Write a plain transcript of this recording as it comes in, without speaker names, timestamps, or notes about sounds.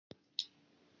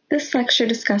This lecture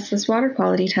discusses water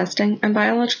quality testing and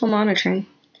biological monitoring.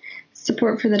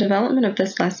 Support for the development of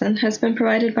this lesson has been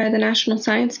provided by the National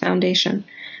Science Foundation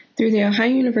through the Ohio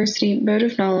University Boat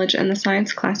of Knowledge and the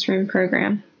Science Classroom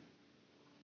program.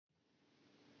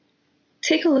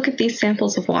 Take a look at these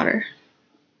samples of water.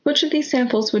 Which of these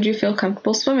samples would you feel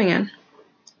comfortable swimming in?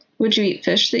 Would you eat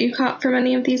fish that you caught from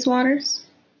any of these waters?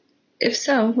 If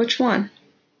so, which one?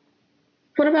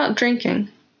 What about drinking?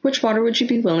 Which water would you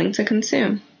be willing to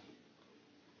consume?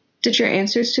 Did your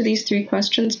answers to these three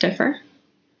questions differ?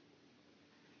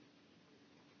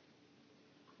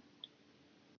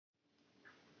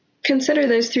 Consider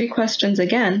those three questions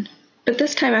again, but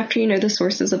this time after you know the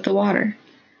sources of the water.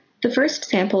 The first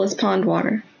sample is pond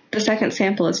water, the second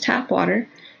sample is tap water,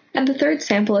 and the third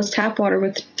sample is tap water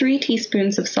with 3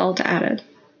 teaspoons of salt added.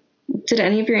 Did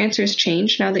any of your answers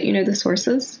change now that you know the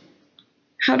sources?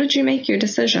 How did you make your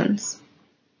decisions?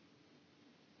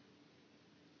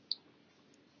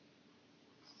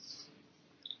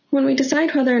 When we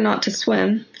decide whether or not to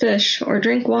swim, fish, or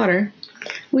drink water,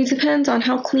 we depend on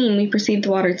how clean we perceive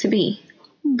the water to be.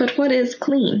 But what is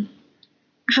clean?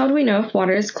 How do we know if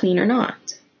water is clean or not?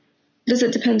 Does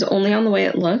it depend only on the way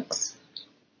it looks?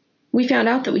 We found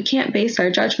out that we can't base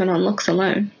our judgment on looks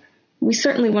alone. We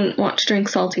certainly wouldn't want to drink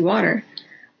salty water,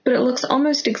 but it looks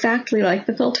almost exactly like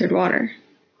the filtered water.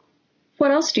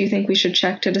 What else do you think we should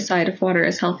check to decide if water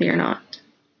is healthy or not?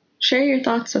 Share your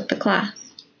thoughts with the class.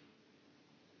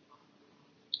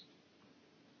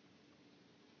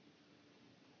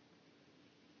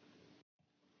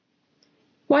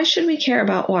 Why should we care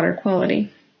about water quality?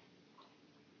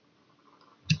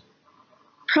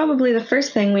 Probably the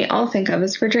first thing we all think of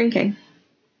is for drinking.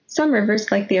 Some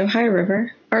rivers, like the Ohio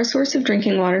River, are a source of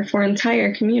drinking water for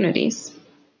entire communities.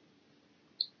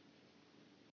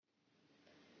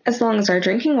 As long as our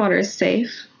drinking water is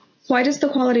safe, why does the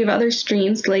quality of other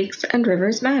streams, lakes, and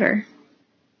rivers matter?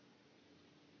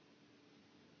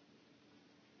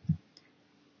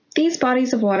 These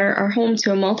bodies of water are home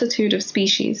to a multitude of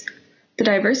species. The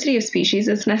diversity of species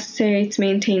is necessary to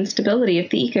maintain stability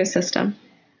of the ecosystem.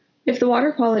 If the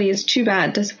water quality is too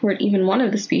bad to support even one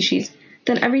of the species,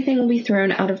 then everything will be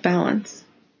thrown out of balance.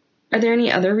 Are there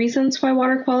any other reasons why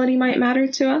water quality might matter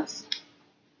to us?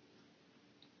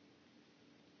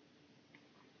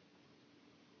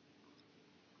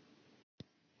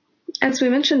 As we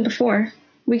mentioned before,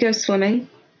 we go swimming,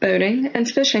 boating, and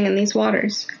fishing in these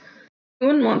waters. We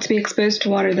wouldn't want to be exposed to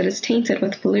water that is tainted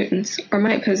with pollutants or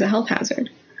might pose a health hazard.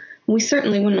 We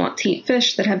certainly wouldn't want to eat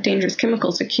fish that have dangerous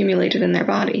chemicals accumulated in their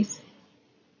bodies.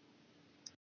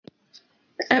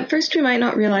 At first, we might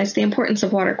not realize the importance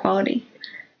of water quality,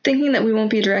 thinking that we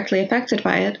won't be directly affected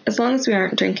by it as long as we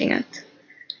aren't drinking it.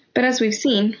 But as we've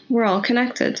seen, we're all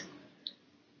connected.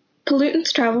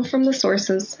 Pollutants travel from the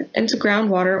sources into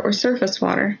groundwater or surface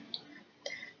water.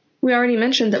 We already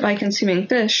mentioned that by consuming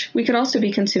fish, we could also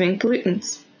be consuming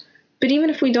pollutants. But even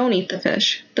if we don't eat the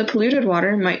fish, the polluted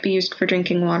water might be used for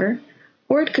drinking water,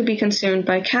 or it could be consumed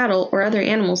by cattle or other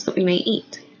animals that we may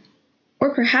eat.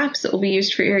 Or perhaps it will be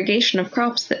used for irrigation of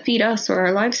crops that feed us or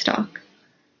our livestock.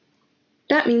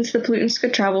 That means the pollutants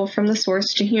could travel from the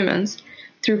source to humans,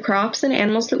 through crops and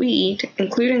animals that we eat,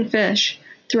 including fish,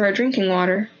 through our drinking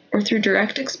water, or through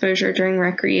direct exposure during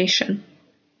recreation.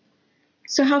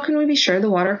 So how can we be sure the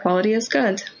water quality is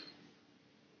good?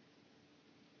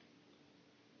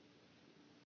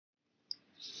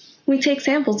 We take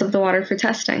samples of the water for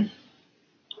testing.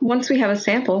 Once we have a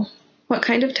sample, what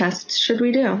kind of tests should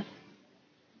we do?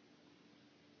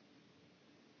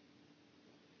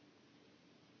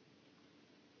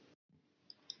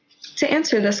 To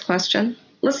answer this question,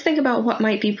 let's think about what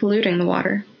might be polluting the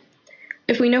water.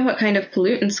 If we know what kind of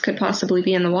pollutants could possibly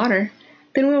be in the water,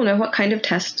 then we will know what kind of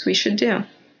tests we should do.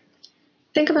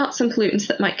 Think about some pollutants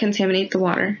that might contaminate the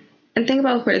water, and think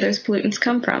about where those pollutants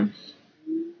come from.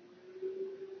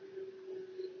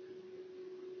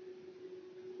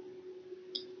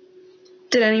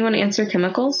 Did anyone answer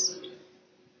chemicals?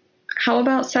 How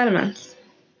about sediments?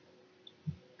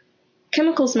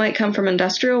 Chemicals might come from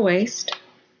industrial waste,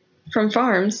 from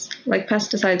farms, like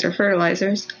pesticides or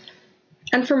fertilizers,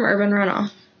 and from urban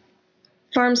runoff.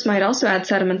 Farms might also add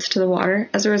sediments to the water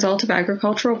as a result of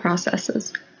agricultural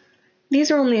processes. These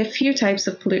are only a few types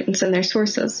of pollutants and their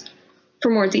sources. For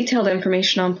more detailed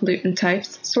information on pollutant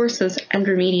types, sources, and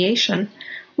remediation,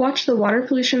 watch the water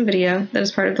pollution video that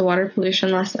is part of the water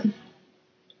pollution lesson.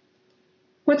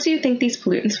 What do you think these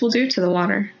pollutants will do to the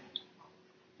water?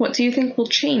 What do you think will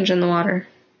change in the water?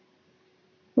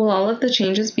 Will all of the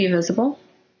changes be visible?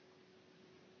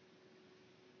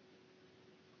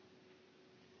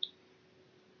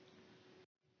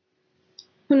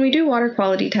 When When we do water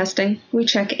quality testing, we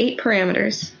check 8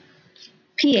 parameters: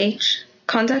 pH,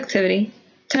 conductivity,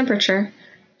 temperature,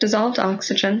 dissolved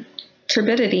oxygen,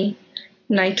 turbidity,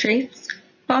 nitrates,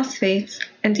 phosphates,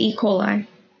 and E. coli.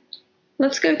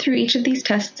 Let's go through each of these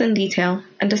tests in detail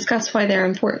and discuss why they're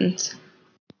important.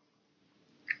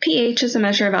 pH is a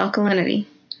measure of alkalinity.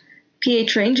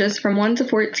 pH ranges from 1 to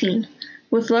 14,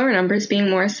 with lower numbers being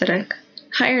more acidic,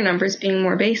 higher numbers being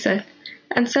more basic,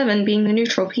 and 7 being the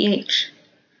neutral pH.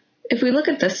 If we look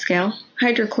at this scale,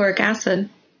 hydrochloric acid,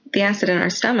 the acid in our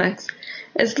stomachs,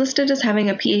 is listed as having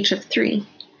a pH of 3,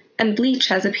 and bleach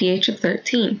has a pH of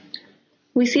 13.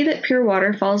 We see that pure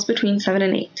water falls between 7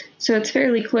 and 8, so it's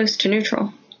fairly close to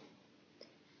neutral.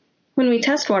 When we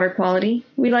test water quality,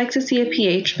 we like to see a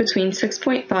pH between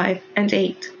 6.5 and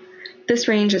 8. This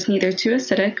range is neither too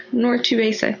acidic nor too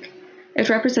basic. It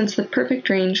represents the perfect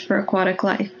range for aquatic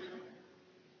life.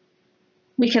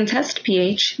 We can test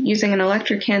pH using an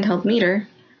electric handheld meter,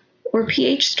 or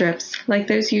pH strips like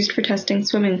those used for testing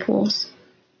swimming pools.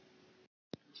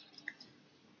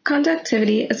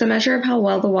 Conductivity is a measure of how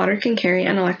well the water can carry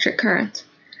an electric current.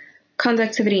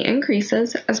 Conductivity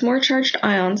increases as more charged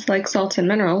ions like salts and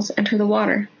minerals enter the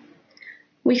water.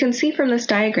 We can see from this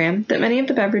diagram that many of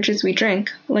the beverages we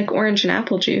drink, like orange and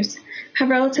apple juice, have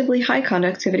relatively high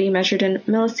conductivity measured in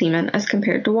millisiemens as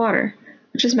compared to water,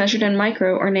 which is measured in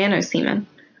micro or nanosiemens.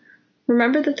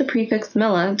 Remember that the prefix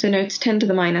milli denotes 10 to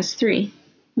the minus 3,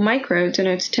 micro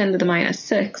denotes 10 to the minus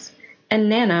 6, and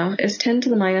nano is 10 to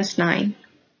the minus 9.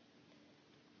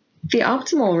 The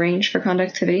optimal range for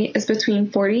conductivity is between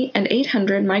 40 and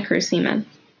 800 microsiemens.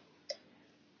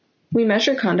 We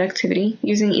measure conductivity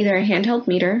using either a handheld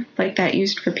meter, like that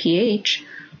used for pH,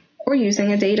 or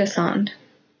using a data sonde.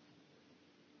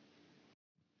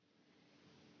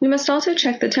 We must also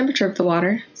check the temperature of the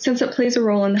water, since it plays a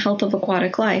role in the health of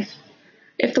aquatic life.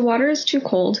 If the water is too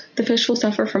cold, the fish will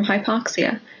suffer from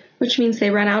hypoxia, which means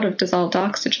they run out of dissolved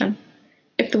oxygen.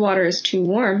 If the water is too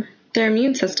warm, their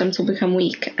immune systems will become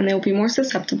weak and they will be more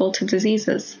susceptible to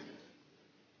diseases.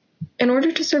 In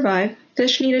order to survive,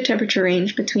 fish need a temperature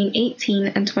range between 18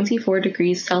 and 24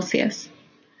 degrees Celsius.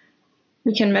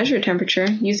 We can measure temperature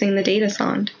using the data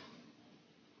sonde.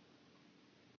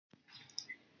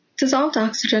 Dissolved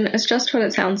oxygen is just what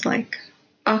it sounds like: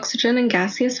 oxygen in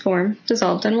gaseous form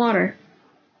dissolved in water.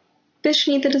 Fish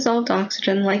need the dissolved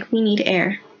oxygen like we need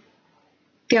air.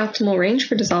 The optimal range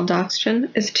for dissolved oxygen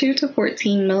is 2 to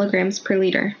 14 milligrams per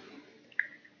liter.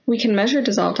 We can measure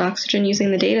dissolved oxygen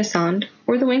using the data sonde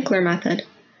or the Winkler method.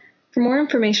 For more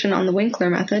information on the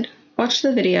Winkler method, watch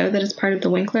the video that is part of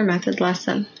the Winkler method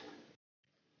lesson.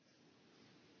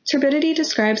 Turbidity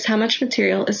describes how much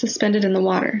material is suspended in the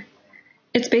water.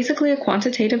 It's basically a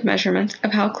quantitative measurement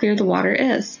of how clear the water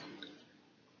is.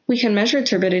 We can measure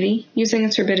turbidity using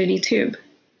a turbidity tube.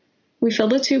 We fill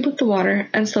the tube with the water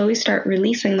and slowly start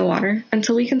releasing the water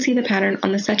until we can see the pattern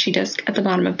on the Secchi disc at the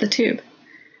bottom of the tube.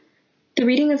 The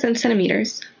reading is in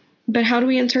centimeters, but how do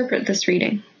we interpret this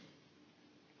reading?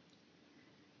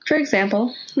 For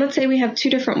example, let's say we have 2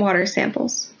 different water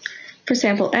samples. For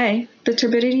sample A, the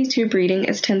turbidity tube reading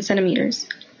is 10 centimeters.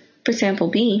 For sample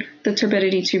B, the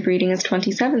turbidity tube reading is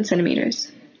 27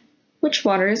 centimeters. Which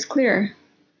water is clearer?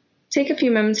 Take a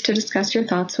few moments to discuss your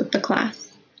thoughts with the class.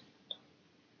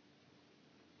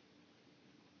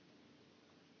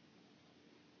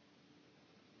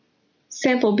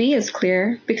 Sample B is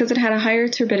clearer because it had a higher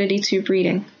turbidity tube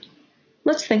reading.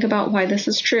 Let's think about why this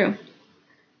is true.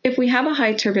 If we have a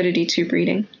high turbidity tube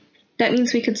reading, that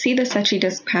means we could see the Secchi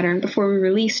disc pattern before we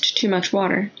released too much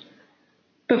water.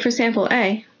 But for sample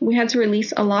A, we had to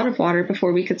release a lot of water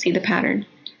before we could see the pattern,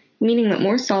 meaning that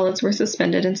more solids were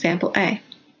suspended in sample A.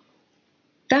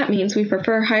 That means we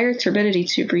prefer higher turbidity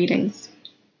tube readings.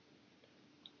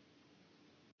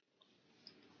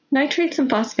 Nitrates and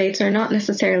phosphates are not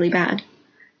necessarily bad.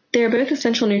 They are both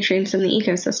essential nutrients in the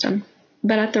ecosystem,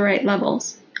 but at the right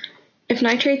levels. If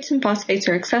nitrates and phosphates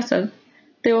are excessive,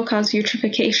 they will cause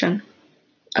eutrophication,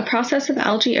 a process of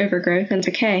algae overgrowth and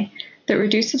decay that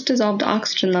reduces dissolved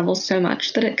oxygen levels so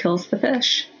much that it kills the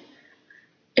fish.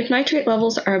 If nitrate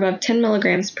levels are above 10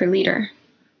 milligrams per liter,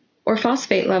 or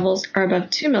phosphate levels are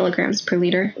above 2 milligrams per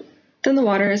liter, then the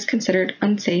water is considered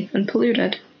unsafe and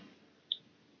polluted.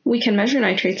 We can measure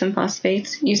nitrates and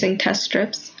phosphates using test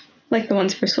strips, like the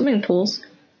ones for swimming pools,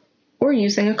 or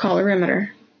using a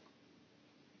colorimeter.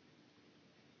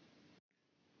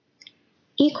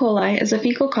 E. coli is a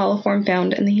fecal coliform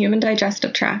found in the human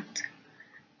digestive tract.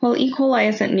 While E. coli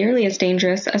isn't nearly as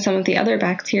dangerous as some of the other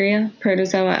bacteria,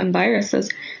 protozoa, and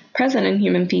viruses present in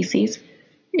human feces,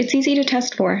 it's easy to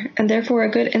test for and therefore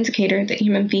a good indicator that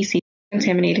human feces is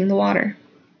contaminating the water.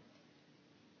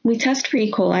 We test for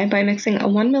E. coli by mixing a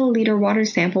 1 milliliter water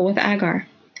sample with agar.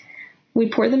 We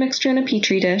pour the mixture in a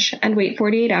petri dish and wait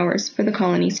 48 hours for the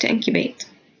colonies to incubate.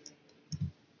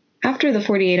 After the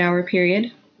 48-hour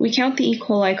period, we count the E.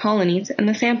 coli colonies in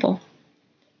the sample.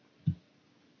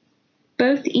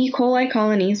 Both E. coli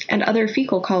colonies and other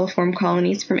fecal coliform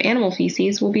colonies from animal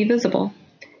feces will be visible.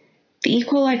 The E.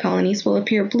 coli colonies will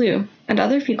appear blue, and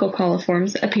other fecal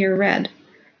coliforms appear red.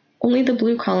 Only the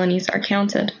blue colonies are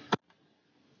counted.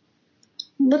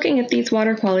 Looking at these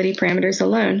water quality parameters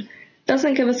alone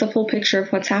doesn't give us a full picture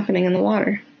of what's happening in the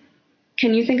water.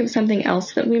 Can you think of something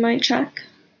else that we might check?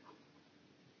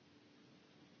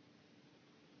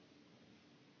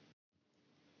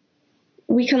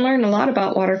 We can learn a lot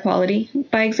about water quality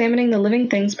by examining the living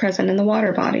things present in the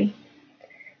water body.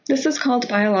 This is called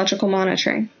biological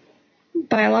monitoring.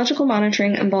 Biological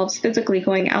monitoring involves physically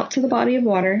going out to the body of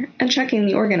water and checking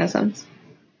the organisms.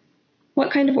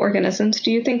 What kind of organisms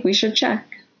do you think we should check?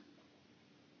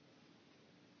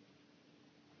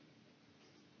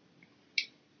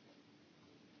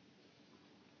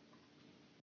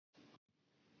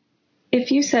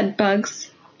 If you said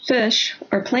bugs, fish,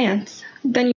 or plants,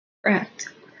 then you're correct.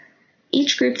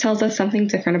 Each group tells us something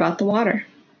different about the water.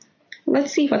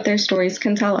 Let's see what their stories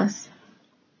can tell us.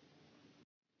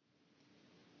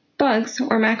 Bugs,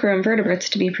 or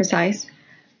macroinvertebrates to be precise,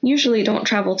 usually don't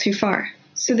travel too far,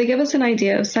 so they give us an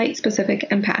idea of site-specific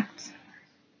impacts.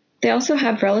 They also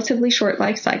have relatively short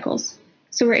life cycles,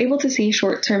 so we're able to see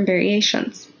short-term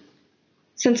variations.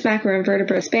 Since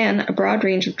macroinvertebrates span a broad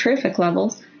range of trophic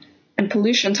levels and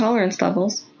pollution tolerance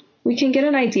levels, we can get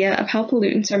an idea of how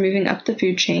pollutants are moving up the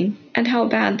food chain and how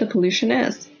bad the pollution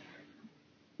is.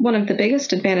 One of the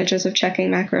biggest advantages of checking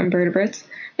macroinvertebrates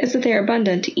is that they are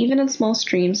abundant even in small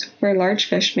streams where large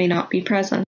fish may not be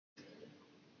present.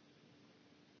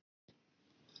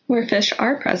 Where fish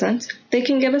are present, they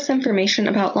can give us information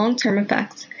about long-term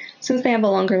effects since they have a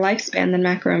longer lifespan than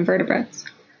macroinvertebrates.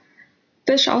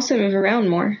 Fish also move around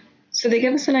more, so they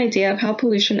give us an idea of how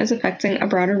pollution is affecting a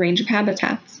broader range of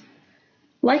habitats.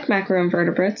 Like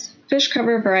macroinvertebrates, fish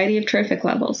cover a variety of trophic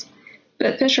levels,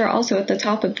 but fish are also at the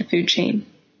top of the food chain,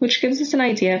 which gives us an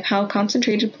idea of how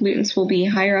concentrated pollutants will be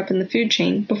higher up in the food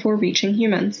chain before reaching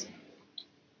humans.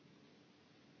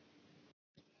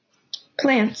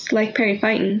 Plants, like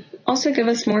periphyton, also give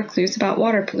us more clues about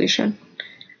water pollution.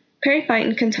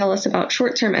 Periphyton can tell us about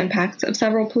short-term impacts of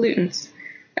several pollutants,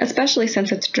 especially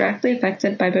since it's directly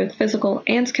affected by both physical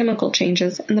and chemical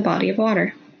changes in the body of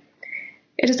water.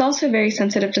 It is also very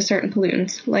sensitive to certain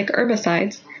pollutants, like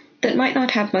herbicides, that might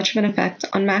not have much of an effect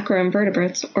on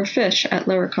macroinvertebrates or fish at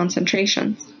lower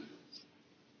concentrations.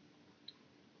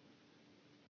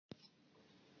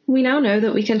 We now know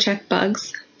that we can check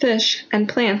bugs, fish, and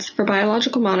plants for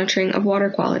biological monitoring of water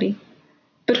quality.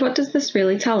 But what does this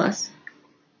really tell us?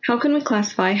 How can we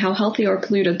classify how healthy or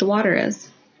polluted the water is?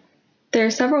 There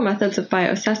are several methods of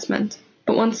bioassessment,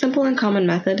 but one simple and common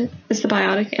method is the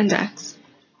Biotic Index.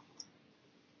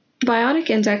 The Biotic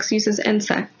Index uses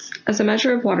insects as a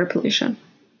measure of water pollution.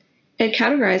 It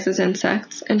categorizes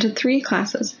insects into 3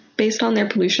 classes based on their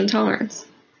pollution tolerance.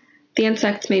 The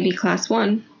insects may be Class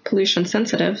 1, pollution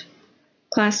sensitive,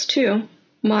 Class 2,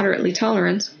 moderately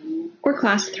tolerant, or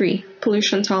Class 3,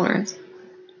 pollution tolerant.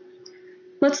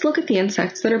 Let's look at the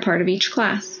insects that are part of each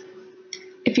class.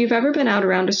 If you've ever been out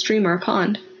around a stream or a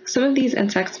pond, some of these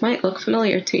insects might look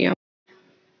familiar to you.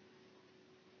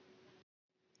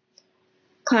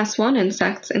 Class 1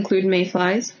 insects include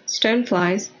mayflies,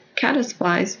 stoneflies,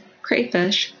 caddisflies,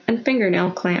 crayfish, and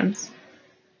fingernail clams.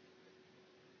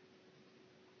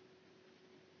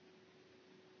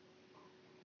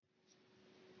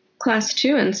 Class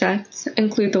 2 insects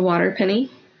include the water pinny,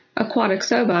 aquatic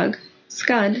sow-bug,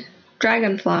 scud,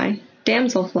 dragonfly,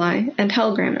 damselfly, and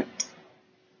hellgrammet.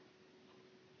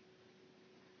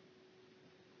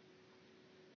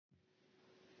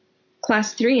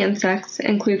 Class 3 insects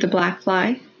include the black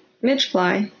fly,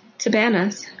 midgefly,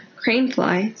 tabanus,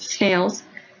 cranefly, snails,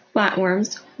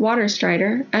 flatworms, water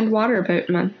strider, and water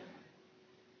boatman.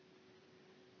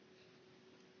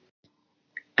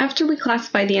 After we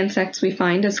classify the insects we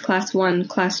find as Class 1,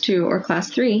 Class 2, or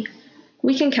Class 3,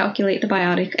 we can calculate the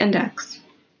Biotic Index.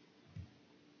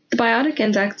 The Biotic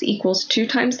Index equals 2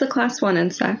 times the Class 1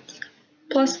 insects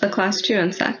plus the Class 2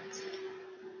 insects.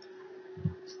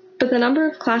 But the number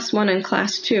of Class 1 and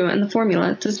Class 2 in the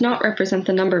formula does not represent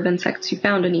the number of insects you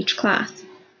found in each class.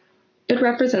 It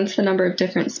represents the number of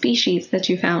different species that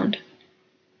you found.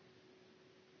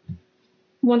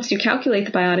 Once you calculate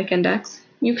the Biotic Index,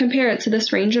 you compare it to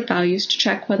this range of values to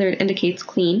check whether it indicates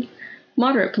clean,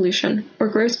 moderate pollution, or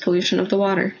gross pollution of the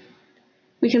water.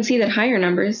 we can see that higher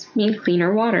numbers mean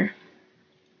cleaner water.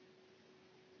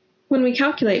 When we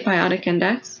calculate biotic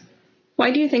index,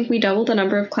 why do you think we double the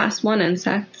number of class 1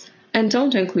 insects and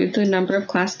don't include the number of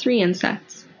class 3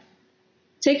 insects?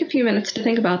 Take a few minutes to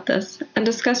think about this and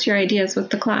discuss your ideas with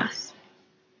the class.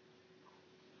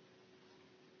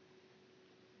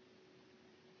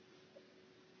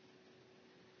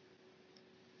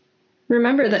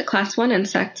 Remember that class 1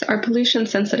 insects are pollution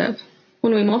sensitive.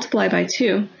 When we multiply by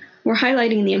 2, we're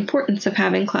highlighting the importance of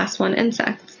having class 1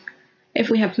 insects. If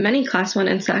we have many class 1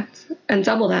 insects and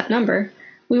double that number,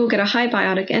 we will get a high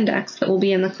biotic index that will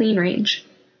be in the clean range.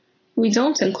 We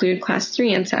don't include class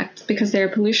 3 insects because they are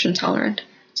pollution tolerant,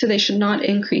 so they should not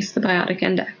increase the biotic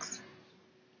index.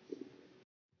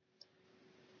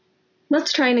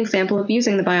 Let's try an example of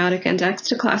using the biotic index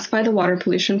to classify the water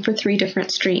pollution for 3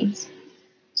 different streams.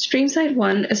 Stream site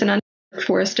 1 is an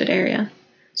unforested area.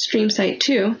 Stream site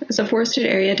 2 is a forested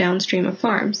area downstream of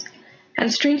farms.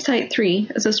 And stream site 3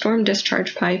 is a storm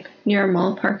discharge pipe near a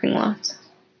mall parking lot.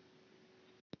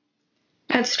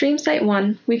 At stream site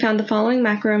 1, we found the following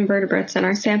macroinvertebrates in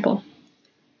our sample.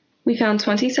 We found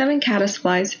 27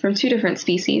 caddisflies from 2 different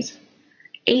species,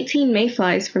 18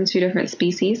 mayflies from 2 different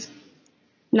species,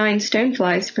 9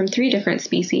 stoneflies from 3 different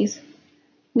species,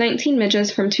 19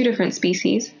 midges from 2 different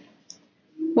species,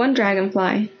 1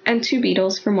 dragonfly, and 2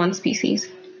 beetles from 1 species.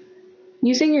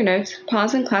 Using your notes,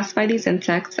 pause and classify these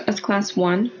insects as class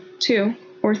 1, 2,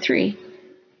 or 3.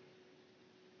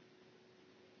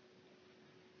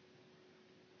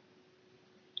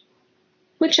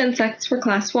 Which insects were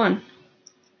class 1?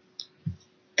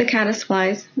 The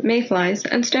caddisflies, mayflies,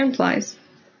 and stoneflies.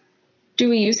 Do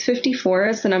we use 54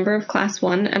 as the number of class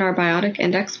 1 in our biotic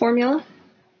index formula?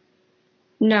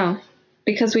 No,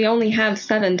 because we only have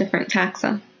 7 different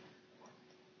taxa.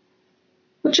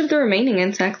 Which of the remaining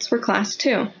insects were class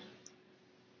 2?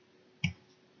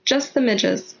 Just the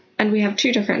midges, and we have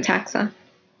 2 different taxa.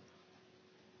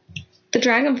 The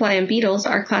dragonfly and beetles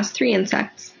are class 3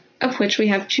 insects, of which we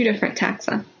have 2 different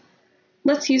taxa.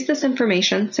 Let's use this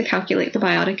information to calculate the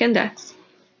biotic index.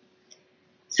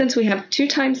 Since we have 2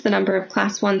 times the number of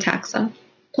class 1 taxa,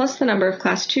 plus the number of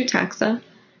class 2 taxa,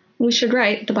 we should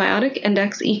write the biotic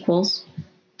index equals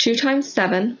 2 times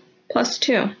 7 plus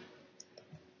 2.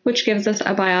 Which gives us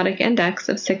a biotic index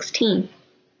of 16.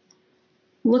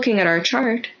 Looking at our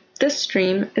chart, this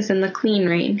stream is in the clean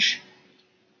range.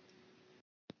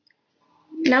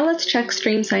 Now let's check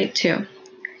stream site 2.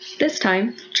 This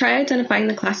time, try identifying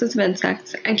the classes of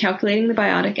insects and calculating the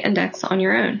biotic index on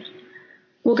your own.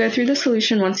 We'll go through the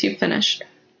solution once you've finished.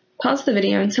 Pause the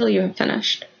video until you have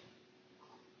finished.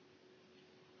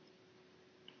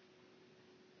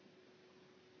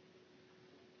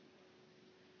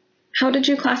 How did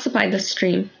you classify this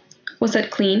stream? Was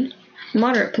it clean,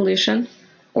 moderate pollution,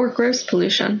 or gross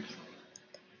pollution?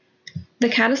 The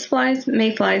caddisflies,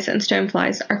 mayflies, and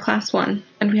stoneflies are class 1,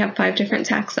 and we have 5 different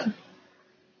taxa.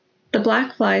 The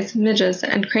black flies, midges,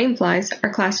 and craneflies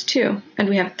are class 2, and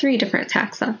we have 3 different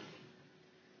taxa.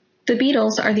 The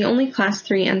beetles are the only class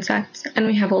 3 insects, and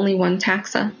we have only 1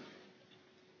 taxa.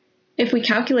 If we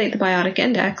calculate the biotic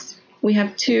index, we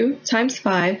have 2 times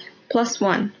 5 plus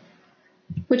 1,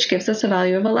 which gives us a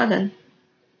value of 11.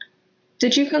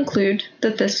 Did you conclude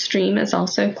that this stream is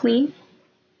also clean?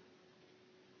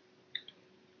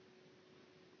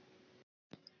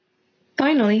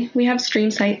 Finally, we have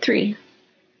stream site 3.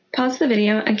 Pause the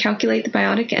video and calculate the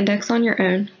biotic index on your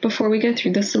own before we go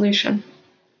through the solution.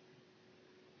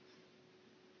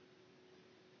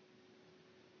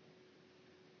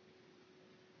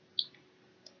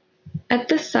 At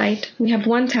this site, we have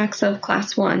 1 taxa of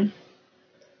class 1,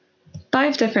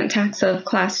 5 different taxa of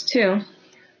class 2,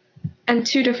 and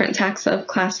 2 different taxa of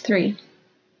class 3.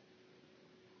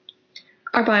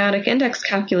 Our biotic index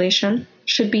calculation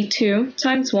should be 2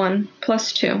 times 1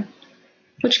 plus 2,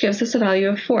 which gives us a value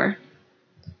of 4.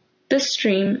 This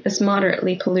stream is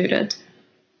moderately polluted.